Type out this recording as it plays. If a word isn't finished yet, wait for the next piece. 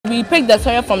we pick the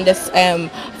soil from this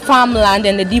farmland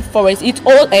and the deep forest. It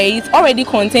already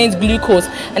contains glucose.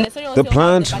 And the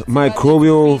plant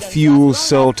microbial fuel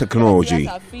cell technology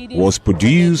was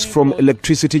produced from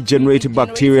electricity-generating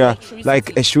bacteria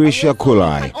like Escherichia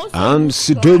coli and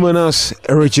Pseudomonas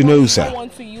aeruginosa.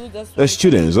 The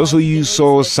students also use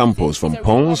soil samples from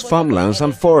ponds, farmlands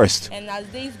and forests.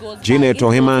 Janet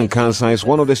Ohima Nkansa is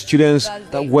one of the students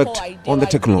that worked on the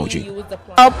technology.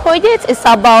 Our project is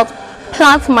about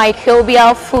plant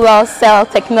microbial fuel cell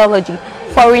technology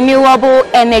for renewable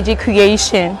energy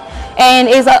creation. And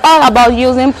it's all about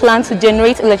using plants to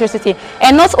generate electricity.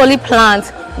 And not only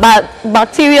plants, but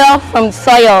bacteria from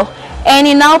soil. And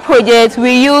in our project,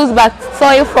 we use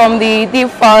soil from the deep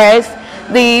forest,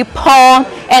 the pond,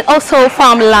 and also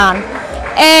farmland.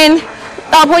 And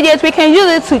our project, we can use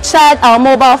it to charge our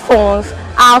mobile phones,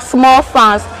 our small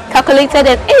fans, calculated,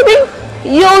 and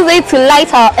even use it to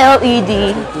light our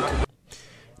LED.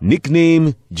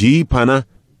 Nickname G-Pana,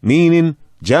 meaning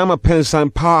Gyaama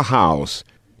Pensan Powerhouse.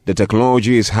 The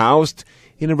technology is housed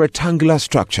in a rectangular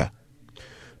structure.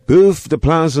 Both the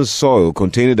plants and soil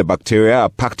containing the bacteria are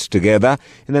packed together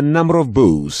in a number of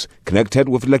bowls connected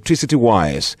with electricity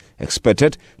wires,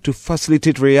 expected to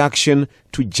facilitate reaction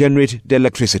to generate the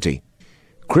electricity.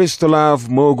 Christolav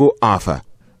Mogo Arthur,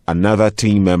 another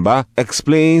team member,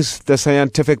 explains the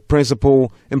scientific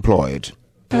principle employed.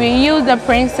 We use the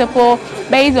principle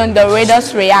based on the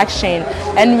redox reaction,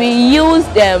 and we use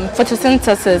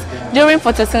photosynthesis. During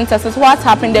photosynthesis, what's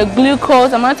happening? The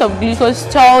amount of glucose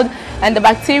stored, and the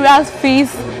bacteria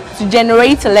feeds to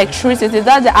generate electricity.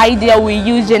 That's the idea we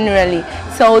use generally.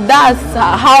 So that's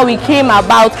how we came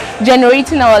about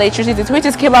generating our electricity, which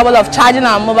is capable of charging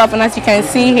our mobile phone, as you can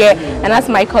see here, and as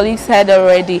my colleague said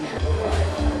already.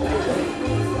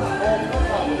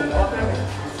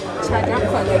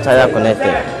 Charger connected.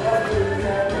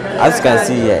 As you can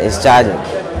see here, it's charging.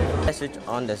 Switch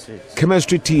on the switch.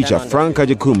 Chemistry teacher Frank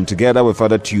Ajikum, together with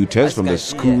other tutors from the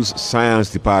school's science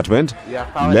department,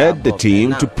 led the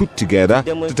team to put together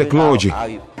the technology.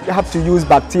 You have to use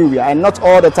bacteria, and not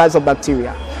all the types of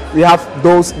bacteria. We have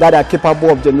those that are capable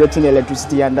of generating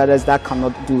electricity and others that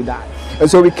cannot do that. And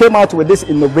so we came out with this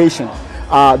innovation,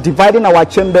 dividing our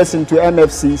chambers into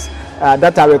MFCs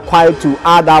that are required to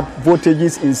add up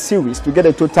voltages in series to get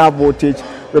a total voltage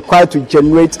required to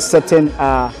generate certain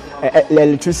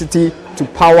electricity to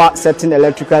power certain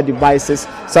electrical devices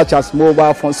such as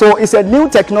mobile phones. So it's a new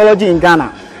technology in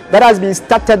Ghana that has been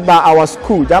started by our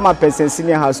school, Gyaama Pensan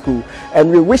Senior High School, and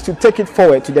we wish to take it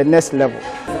forward to the next level.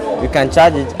 You can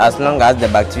charge it as long as the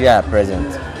bacteria are present.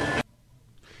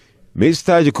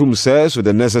 Mr. Ajikum says with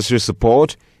the necessary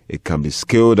support, it can be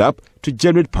scaled up to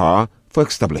generate power for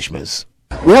establishments.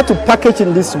 We have to package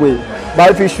in this way,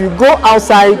 but if we should go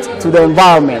outside to the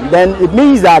environment, then it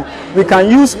means that we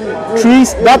can use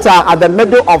trees that are at the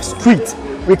middle of street.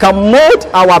 We can mold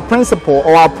our principle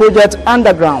or our project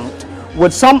underground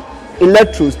with some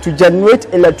electrodes to generate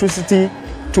electricity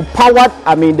to power,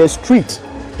 the street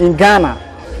in Ghana.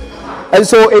 And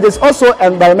so it is also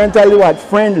environmentally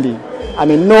friendly.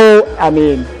 No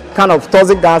kind of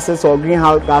toxic gases or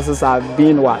greenhouse gases are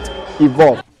being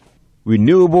evolved.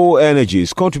 Renewable energy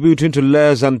is contributing to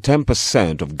less than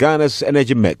 10% of Ghana's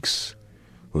energy mix.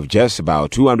 With just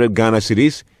about 200 Ghana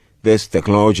cedis, this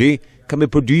technology can be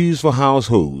produced for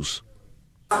households.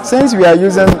 Since we are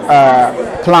using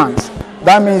plants,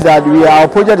 that means that our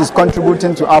project is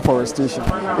contributing to afforestation.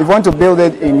 If you want to build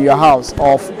it in your house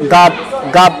or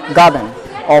garden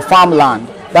or farmland,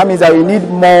 that means that we need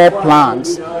more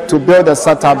plants to build a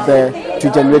setup there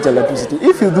to generate electricity.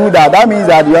 If you do that, that means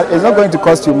that it's not going to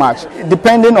cost you much,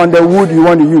 depending on the wood you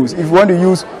want to use. If you want to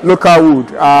use local wood,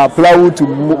 plywood to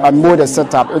mold a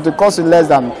setup, it will cost you less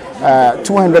than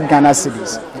 200 Ghana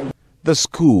cedis. The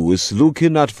school is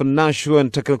looking at financial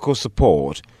and technical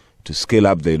support to scale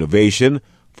up the innovation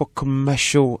for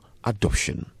commercial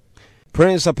adoption.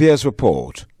 Prince Appears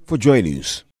report for Joy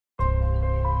News.